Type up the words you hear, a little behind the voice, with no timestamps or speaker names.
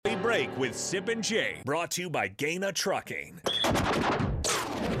Break with Sip and Jay, brought to you by Gaina Trucking. On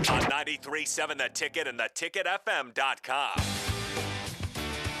 93.7 The Ticket and theticketfm.com.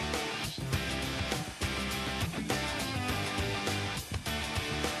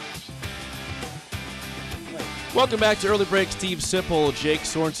 Welcome back to Early Break. Steve Sipple, Jake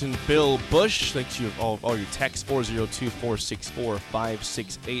Sorensen, Bill Bush. Thanks to all your texts,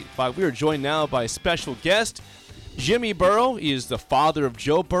 402-464-5685. We are joined now by a special guest, Jimmy Burrow. He is the father of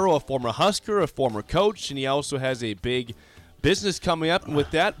Joe Burrow, a former Husker, a former coach, and he also has a big business coming up. And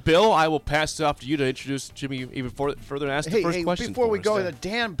with that, Bill, I will pass it off to you to introduce Jimmy even further and ask the first question. Before we go to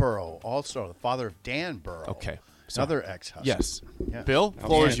Dan Burrow, also the father of Dan Burrow. Okay. Another ex-Husker. Yes. Yeah. Bill,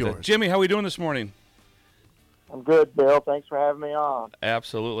 floor is yours. Jimmy, how are we doing this morning? I'm good, Bill. Thanks for having me on.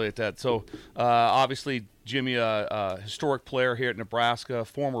 Absolutely at that. So, obviously, Jimmy, a historic player here at Nebraska,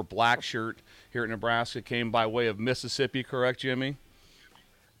 former black shirt here at Nebraska, came by way of Mississippi, correct, Jimmy?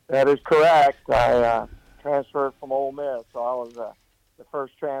 That is correct. I transferred from Ole Miss, so I was the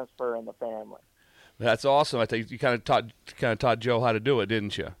first transfer in the family. That's awesome. I think you kind of taught Joe how to do it,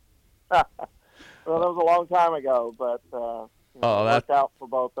 didn't you? Well, that was a long time ago, but it worked out for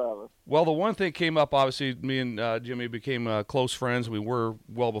both of us. Well, the one thing came up, obviously, me and Jimmy became close friends. We were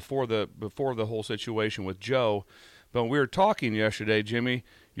well before the whole situation with Joe. But when we were talking yesterday, Jimmy,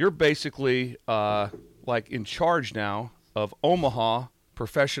 you're basically like in charge now of Omaha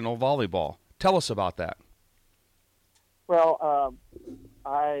professional volleyball. Tell us about that. Well,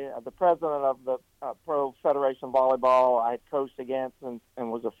 the president of the Pro Federation Volleyball, I coached against and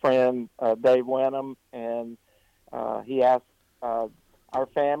was a friend, Dave Wenham, and he asked our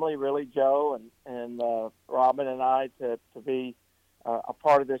family, really Joe and Robin and I, to be a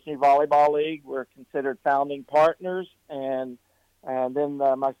part of this new volleyball league. We're considered founding partners, and then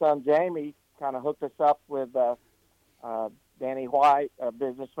my son Jamie kind of hooked us up with Danny White, a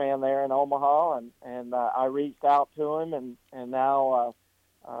businessman there in Omaha, and I reached out to him, and now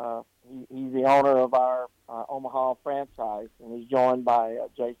he's the owner of our Omaha franchise, and he's joined by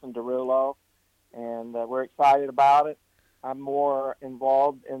Jason Derulo, and we're excited about it. I'm more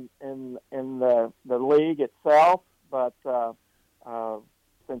involved in the league itself, but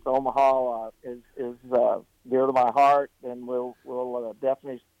since Omaha is dear to my heart, then we'll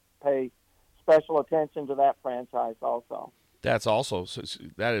definitely pay special attention to that franchise also. That's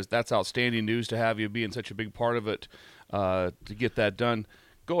outstanding news to have you being such a big part of it to get that done.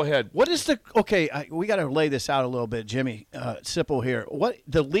 Go ahead. What is we got to lay this out a little bit, Jimmy Sipple here. What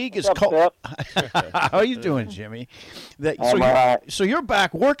the league is called? How are you doing, Jimmy? So you're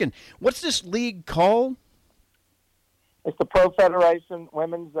back working. What's this league called? It's the Pro Federation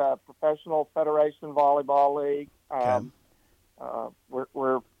Women's Professional Federation Volleyball League.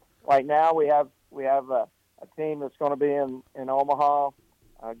 We're right now we have a team that's going to be in Omaha,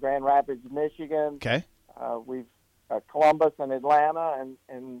 Grand Rapids, Michigan. Okay. We've Columbus and Atlanta,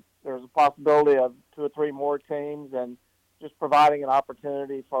 and there's a possibility of 2 or 3 more teams, and just providing an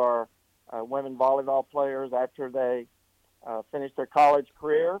opportunity for women volleyball players after they finish their college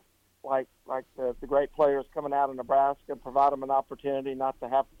career, like the great players coming out of Nebraska, provide them an opportunity not to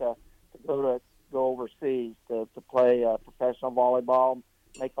have to go overseas to play professional volleyball,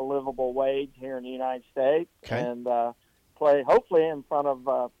 make a livable wage here in the United States, and play hopefully in front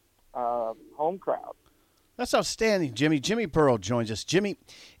of home crowd. That's outstanding, Jimmy. Jimmy Burrow joins us. Jimmy,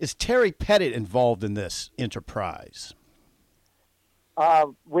 is Terry Pettit involved in this enterprise?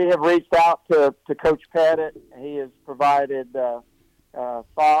 We have reached out to Coach Pettit. He has provided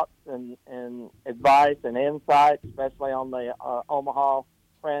thoughts and advice and insight, especially on the Omaha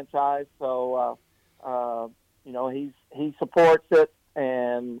franchise. So, he supports it.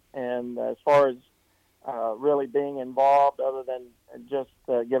 And as far as really being involved, other than just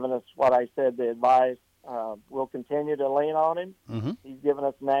giving us what I said, the advice, we'll continue to lean on him. Mm-hmm. He's given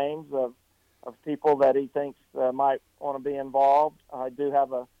us names of people that he thinks might want to be involved. I do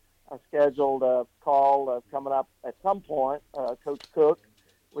have a scheduled call coming up at some point. Coach Cook,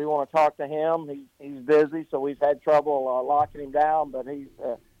 we want to talk to him. He's busy, so we've had trouble locking him down, but he's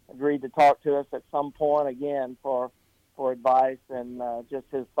agreed to talk to us at some point again for advice and just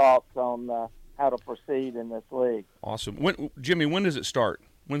his thoughts on how to proceed in this league. Awesome. Jimmy, when does it start?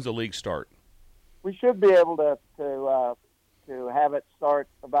 When's the league start? We should be able to have it start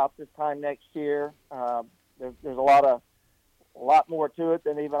about this time next year. There's a lot more to it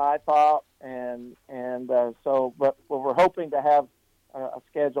than even I thought, but we're hoping to have a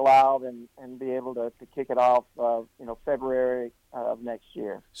schedule out and be able to kick it off, February of next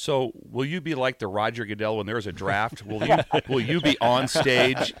year. So, will you be like the Roger Goodell when there's a draft? Will you be on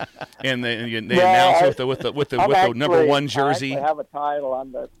stage and they announce it with the number one jersey? I actually have a title.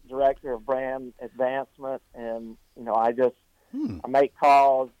 I'm the director of brand advancement, and I make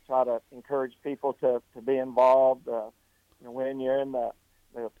calls, try to encourage people to be involved. When you're in the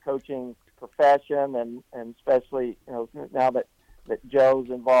coaching profession, and especially now that Joe's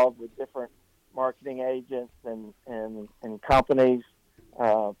involved with different marketing agents and companies.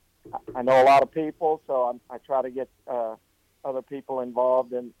 I know a lot of people, so I try to get other people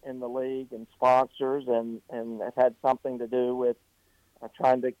involved in the league and sponsors, and have had something to do with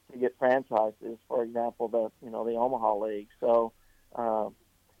trying to get franchises. For example, the Omaha League. So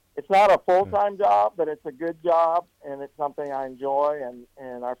it's not a full-time job, but it's a good job, and it's something I enjoy,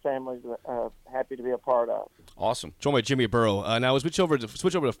 and our family's happy to be a part of. Awesome. Joined by Jimmy Burrow. Now, switch over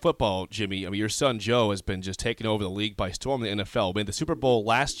to football, Jimmy. I mean, your son Joe has been just taking over the league by storm in the NFL. I mean, the Super Bowl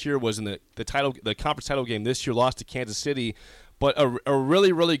last year was in the conference title game. This year, lost to Kansas City, but a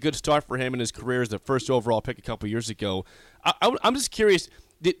really, really good start for him in his career as the first overall pick a couple years ago. I'm just curious.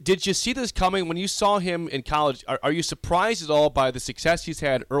 Did you see this coming when you saw him in college? Are you surprised at all by the success he's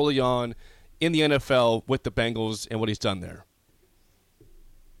had early on in the NFL with the Bengals and what he's done there?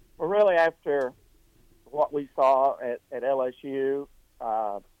 Well, really, after what we saw at LSU,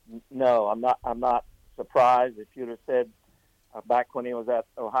 no, I'm not surprised. If you'd have said back when he was at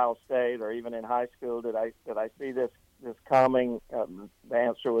Ohio State or even in high school, did I see this coming? The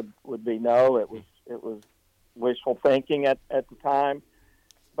answer would be no. It was wishful thinking at the time.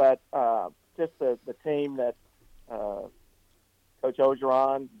 But just the team that Coach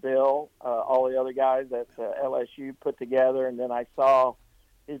Orgeron, Bill, all the other guys at LSU put together, and then I saw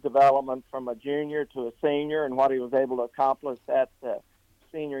his development from a junior to a senior and what he was able to accomplish that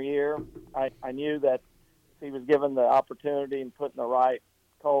senior year. I knew that if he was given the opportunity and put in the right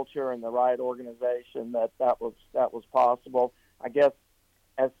culture and the right organization, that was possible. I guess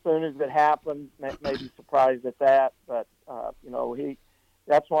as soon as it happened, maybe surprised at that, but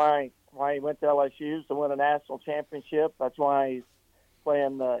that's why he went to LSU to win a national championship. That's why he's playing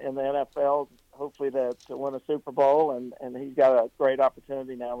in the NFL, hopefully to win a Super Bowl, and he's got a great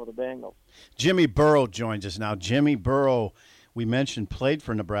opportunity now with the Bengals. Jimmy Burrow joins us now. Jimmy Burrow, we mentioned, played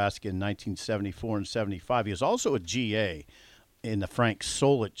for Nebraska in 1974 and 75. He was also a GA in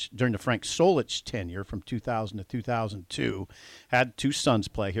during the Frank Solich tenure from 2000 to 2002. Had two sons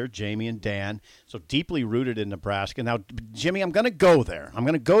play here, Jamie and Dan, so deeply rooted in Nebraska. Now, Jimmy, I'm going to go there. I'm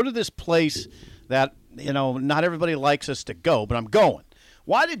going to go to this place that, not everybody likes us to go, but I'm going.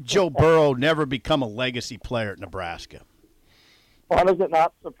 Why did Joe Burrow never become a legacy player at Nebraska? Why does it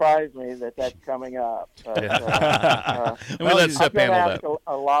not surprise me that that's coming up? But, we let Sip handle that.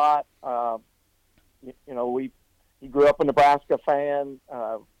 A lot. He grew up a Nebraska fan.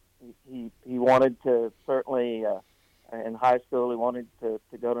 He wanted to certainly in high school. He wanted to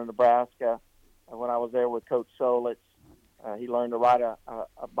go to Nebraska. When I was there with Coach Solich, he learned to ride a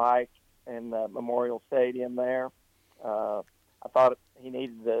bike in the Memorial Stadium there. I thought he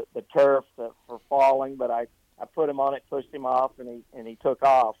needed the turf for falling, but I put him on it, pushed him off, and he took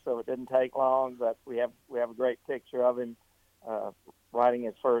off. So it didn't take long. But we have a great picture of him riding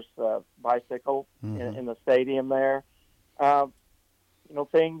his first bicycle in the stadium there.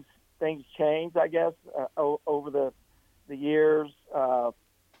 Things changed, I guess, over the years,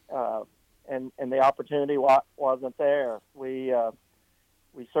 and the opportunity wasn't there. We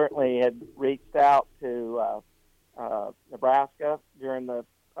certainly had reached out to Nebraska during the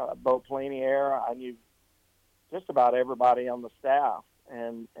Bo Pelini era. I knew just about everybody on the staff,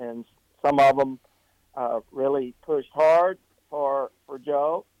 and some of them really pushed hard for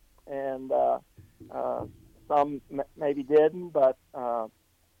Joe, and some maybe didn't, but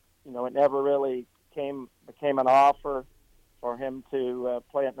it never really became an offer for him to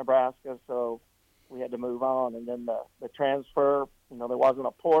play at Nebraska, so we had to move on. And then the transfer, there wasn't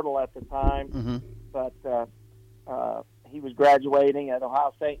a portal at the time, but he was graduating at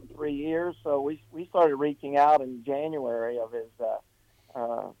Ohio State in 3 years, so we started reaching out in January of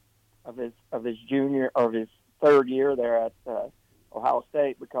his junior or his third year there at Ohio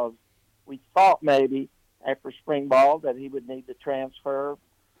State, because we thought maybe after spring ball that he would need to transfer.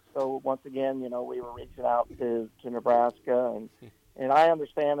 So once again, we were reaching out to Nebraska, and I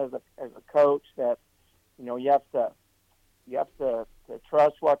understand as a coach that you have to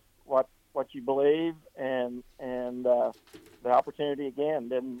trust what you believe, and the opportunity again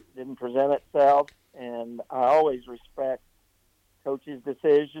didn't present itself, and I always respect coaches'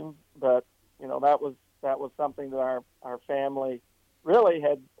 decisions, but that was something that our family really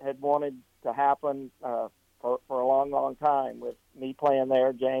had wanted to happen for a long, long time. With me playing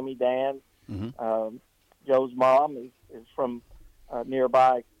there, Jamie, Dan, Joe's mom is from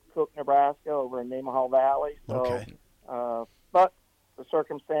nearby Cook, Nebraska, over in Nemaha Valley. So, but the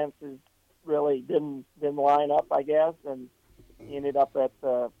circumstances really didn't line up, I guess, and he ended up at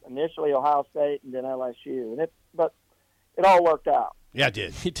initially Ohio State and then LSU. But it all worked out. Yeah, it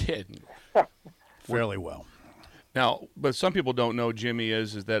did. He did. Fairly well. Now, but some people don't know, Jimmy,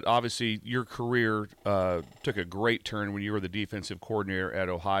 is that obviously your career took a great turn when you were the defensive coordinator at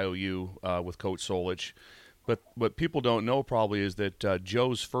Ohio U with Coach Solich. But what people don't know probably is that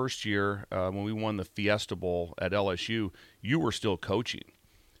Joe's first year, when we won the Fiesta Bowl at LSU, you were still coaching.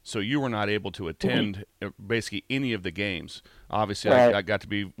 So you were not able to attend basically any of the games. Obviously, right.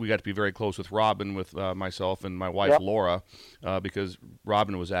 We got to be very close with Robin, with myself and my wife Laura, because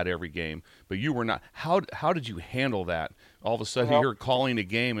Robin was at every game. But you were not. How did you handle that? All of a sudden, you're calling a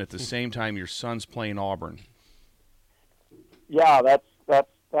game and at the same time your son's playing Auburn. Yeah, that's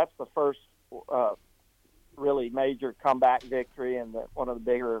the first really major comeback victory and one of the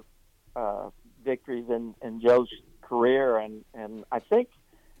bigger victories in Joe's career, and I think.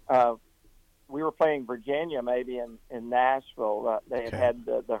 We were playing Virginia, maybe in Nashville. They had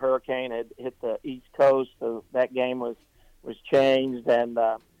the hurricane had hit the East Coast, so that game was changed. And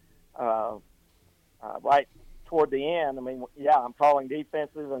right toward the end, I mean, I'm calling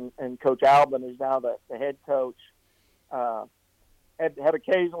defenses, and Coach Albin, who's now the head coach, had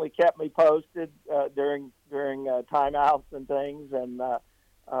occasionally kept me posted during timeouts and things. And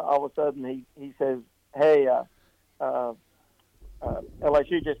all of a sudden, he says, "Hey."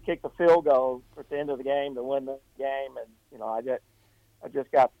 LSU just kicked a field goal at the end of the game to win the game, and I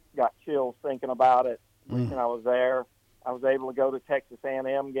just got chills thinking about it. And I was there. I was able to go to Texas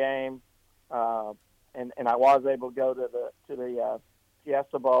A&M game, and I was able to go to the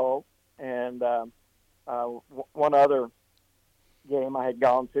Fiesta Bowl and one other game I had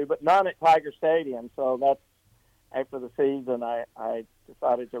gone to, but none at Tiger Stadium. So that's after the season. I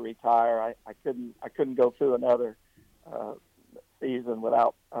decided to retire. I couldn't go through another season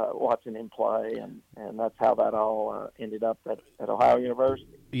without watching him play, and that's how that all ended up at Ohio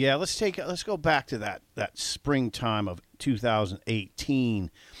University. Yeah, let's go back to that springtime of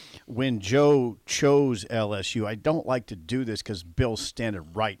 2018 when Joe chose LSU. I don't like to do this because Bill's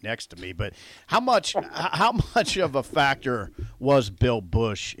standing right next to me, but how much of a factor was Bill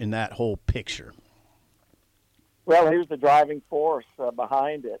Busch in that whole picture? Well, he was the driving force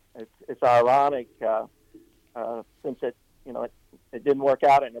behind it. It's ironic since it didn't work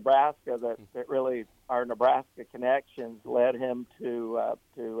out at Nebraska, that really our Nebraska connections led him to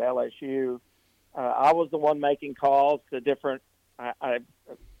LSU. I was the one making calls to different. I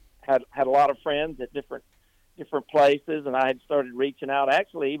had a lot of friends at different places, and I had started reaching out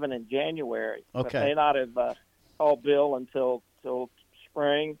actually even in January. Okay. I may not have called Bill until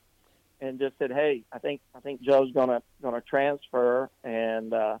spring, and just said, "Hey, I think Joe's gonna transfer,"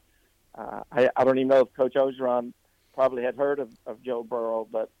 and I don't even know if Coach Ogeron probably had heard of Joe Burrow,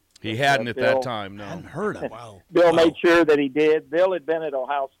 but he hadn't at Bill, that time. No, hadn't heard of. Wow. Bill made sure that he did. Bill had been at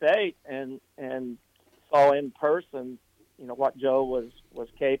Ohio State and saw in person, what Joe was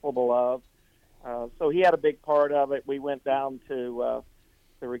capable of. So he had a big part of it. We went down to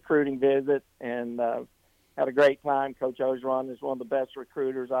the recruiting visit and had a great time. Coach Ogeron is one of the best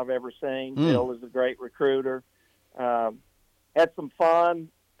recruiters I've ever seen. Bill is a great recruiter. Had some fun.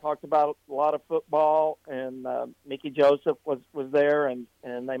 Talked about a lot of football, and Mickey Joseph was there, and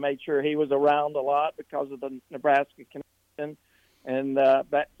they made sure he was around a lot because of the Nebraska connection. And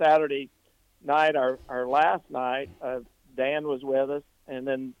that Saturday night, our last night, Dan was with us, and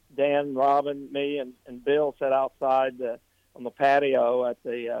then Dan, Robin, me, and Bill sat outside on the patio at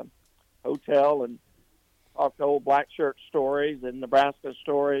the hotel and talked old black shirt stories and Nebraska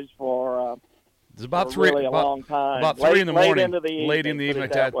stories for it's about really a long time. About 3 in the morning, late in the evening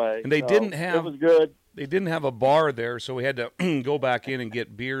like that. Way. And they didn't have. It was good. They didn't have a bar there, so we had to go back in and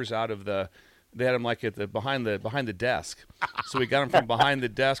get beers out of the. They had them like at behind the desk, so we got them from behind the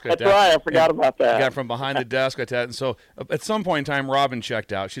desk. That's right. I forgot about that. Got from behind the desk like that, and so at some point in time, Robin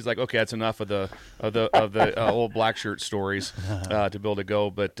checked out. She's like, "Okay, that's enough of the old black shirt stories to be able to go."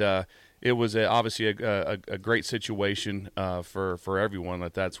 But it was obviously a great situation for everyone.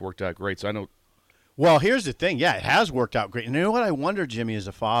 That's worked out great. So I know. Well, here's the thing. Yeah, it has worked out great. And you know what I wonder, Jimmy, as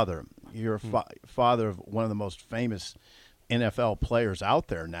a father? You're a father of one of the most famous NFL players out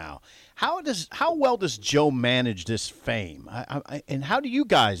there now. How well does Joe manage this fame? And how do you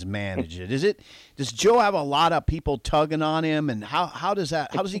guys manage it? Does Joe have a lot of people tugging on him, and how does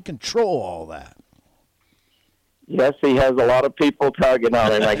he control all that? Yes, he has a lot of people tugging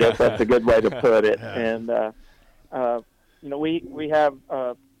on him. I guess that's a good way to put it. And we have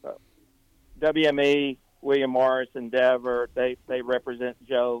WME, William Morris, Endeavor. They represent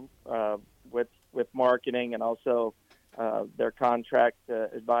Joe with marketing and also their contract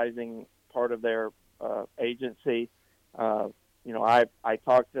advising part of their agency. I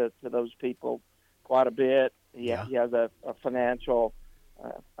talk to those people quite a bit. He has a financial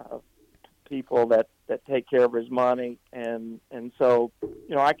people that take care of his money, and so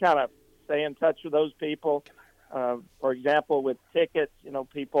I kind of stay in touch with those people. For example, with tickets,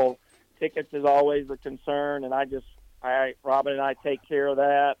 tickets is always a concern, and Robin and I take care of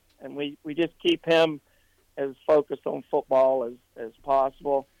that, and we just keep him as focused on football as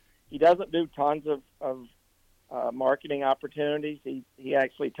possible. He doesn't do tons of marketing opportunities. He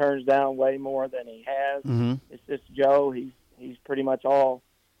actually turns down way more than he has. Mm-hmm. It's just Joe. He's pretty much all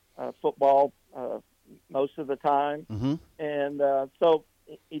football most of the time, mm-hmm. and so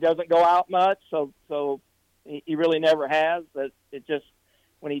he doesn't go out much. So he really never has. But it just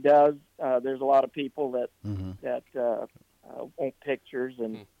when he does, there's a lot of people that want pictures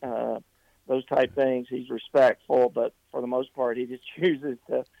and those type things. He's respectful, but for the most part, he just chooses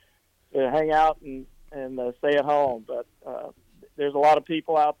to hang out and stay at home. But there's a lot of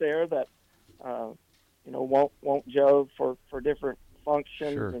people out there that want Joe for different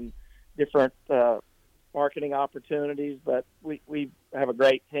functions sure. and different marketing opportunities. But we have a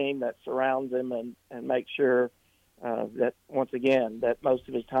great team that surrounds him and makes sure that once again that most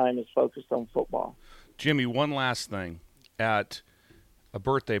of his time is focused on football. Jimmy, one last thing. At a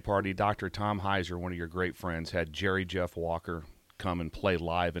birthday party, Dr. Tom Heiser, one of your great friends, had Jerry Jeff Walker come and play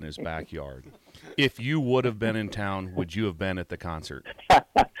live in his backyard. If you would have been in town, would you have been at the concert?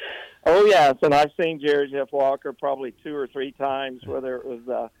 Oh, yes, and I've seen Jerry Jeff Walker probably 2 or 3 times, whether it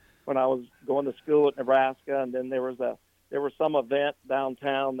was when I was going to school at Nebraska, and then there was some event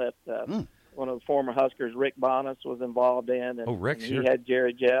downtown that one of the former Huskers, Rick Bonas, was involved in, and, Rick, and sure. he had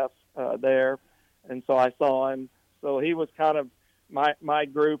Jerry Jeff there, and so I saw him. So he was kind of my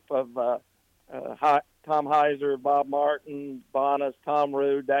group of Tom Heiser, Bob Martin, Bonas, Tom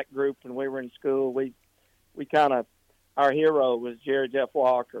Rude, that group. When we were in school, we kind of, our hero was Jerry Jeff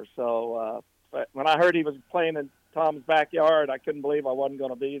Walker. So but when I heard he was playing in Tom's backyard, I couldn't believe I wasn't going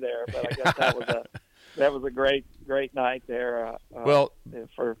to be there. But I guess that was a great night there. For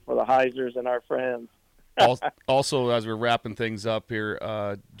the Heisers and our friends. Also, as we're wrapping things up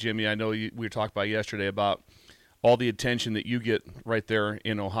here, Jimmy, I know we talked about yesterday about all the attention that you get right there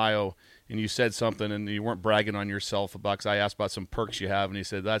in Ohio, and you said something, and you weren't bragging on yourself about, because I asked about some perks you have, and he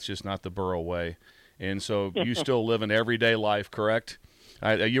said, that's just not the Burrow way. And so you still live an everyday life, correct?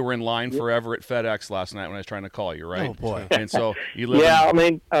 You were in line forever at FedEx last night when I was trying to call you, right? Oh, boy. And so you live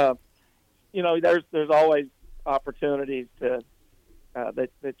there's always opportunities to that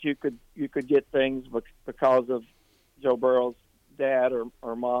you could get things because of Joe Burrow's dad or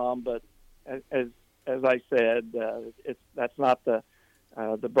mom, but as I said, that's not the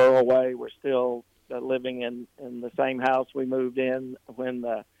Burrow way. We're still living in the same house we moved in when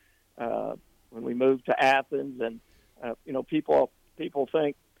we moved to Athens, and people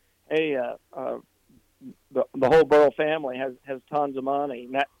think, hey, the whole Burrow family has tons of money.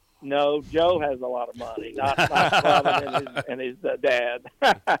 No, Joe has a lot of money, not Robin and his dad.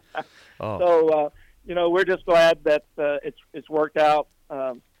 So we're just glad that it's worked out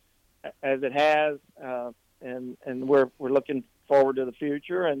as it has, and we're looking forward to the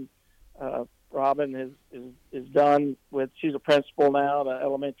future. And Robin is done with. She's a principal now at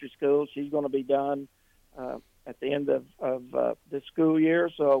elementary school. She's going to be done at the end of this school year.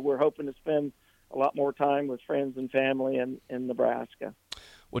 So we're hoping to spend a lot more time with friends and family in Nebraska.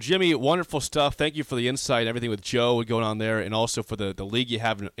 Well, Jimmy, wonderful stuff. Thank you for the insight and everything with Joe going on there, and also for the league you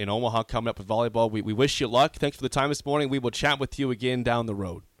have in Omaha coming up with volleyball. We wish you luck. Thanks for the time this morning. We will chat with you again down the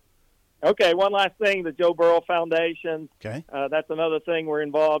road. Okay, one last thing, the Joe Burrow Foundation. Okay. That's another thing we're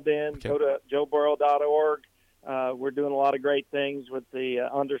involved in. Okay. Go to joeburrow.org. We're doing a lot of great things with the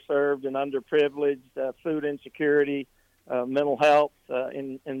underserved and underprivileged, food insecurity, mental health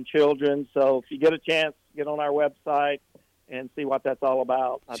in children. So if you get a chance, get on our website and see what that's all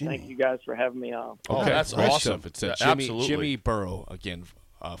about. I thank you guys for having me on. Oh, that's awesome. It's Absolutely. Jimmy Burrow, again,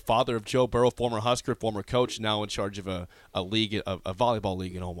 father of Joe Burrow, former Husker, former coach, now in charge of a league, a volleyball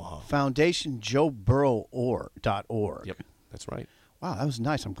league in Omaha. Foundation joeburrow.org. Yep, that's right. Wow, that was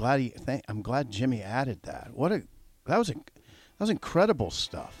nice. I'm glad Jimmy added that. That was incredible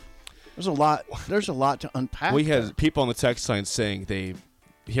stuff. There's a lot to unpack. We had people on the text line saying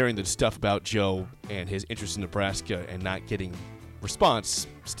hearing the stuff about Joe and his interest in Nebraska and not getting response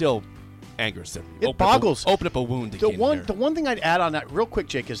still angers them. It boggles. Open up a wound The again. one thing I'd add on that real quick,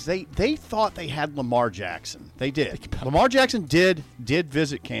 Jake, is they thought they had Lamar Jackson. They did. Lamar Jackson did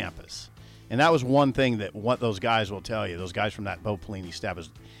visit campus. And that was one thing that what those guys will tell you, those guys from that Bo Pelini staff, is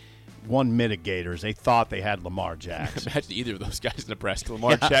one mitigators. They thought they had Lamar Jackson. Imagine either of those guys in Nebraska.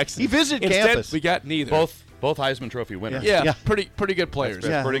 Lamar Jackson. He visited Instead, campus. we got neither. Both Heisman Trophy winners. Yeah. Pretty good players.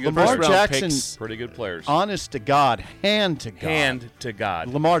 Yeah. Pretty good Lamar players. Jackson, picks. Pretty good players. honest to God, hand to God. Hand to God.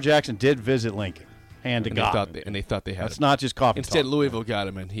 Lamar Jackson did visit Lincoln. Hand to And God. they thought they had That's him. not just coffee Instead, talk. Louisville got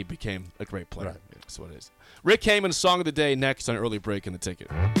him, and he became a great player. Right. That's what it is. Rick Heyman's Song of the Day next on Early Break in the Ticket.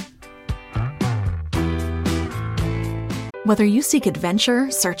 Whether you seek adventure,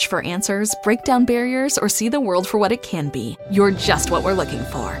 search for answers, break down barriers, or see the world for what it can be, you're just what we're looking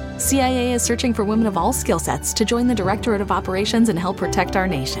for. CIA is searching for women of all skill sets to join the Directorate of Operations and help protect our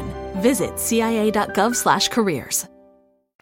nation. Visit cia.gov/careers.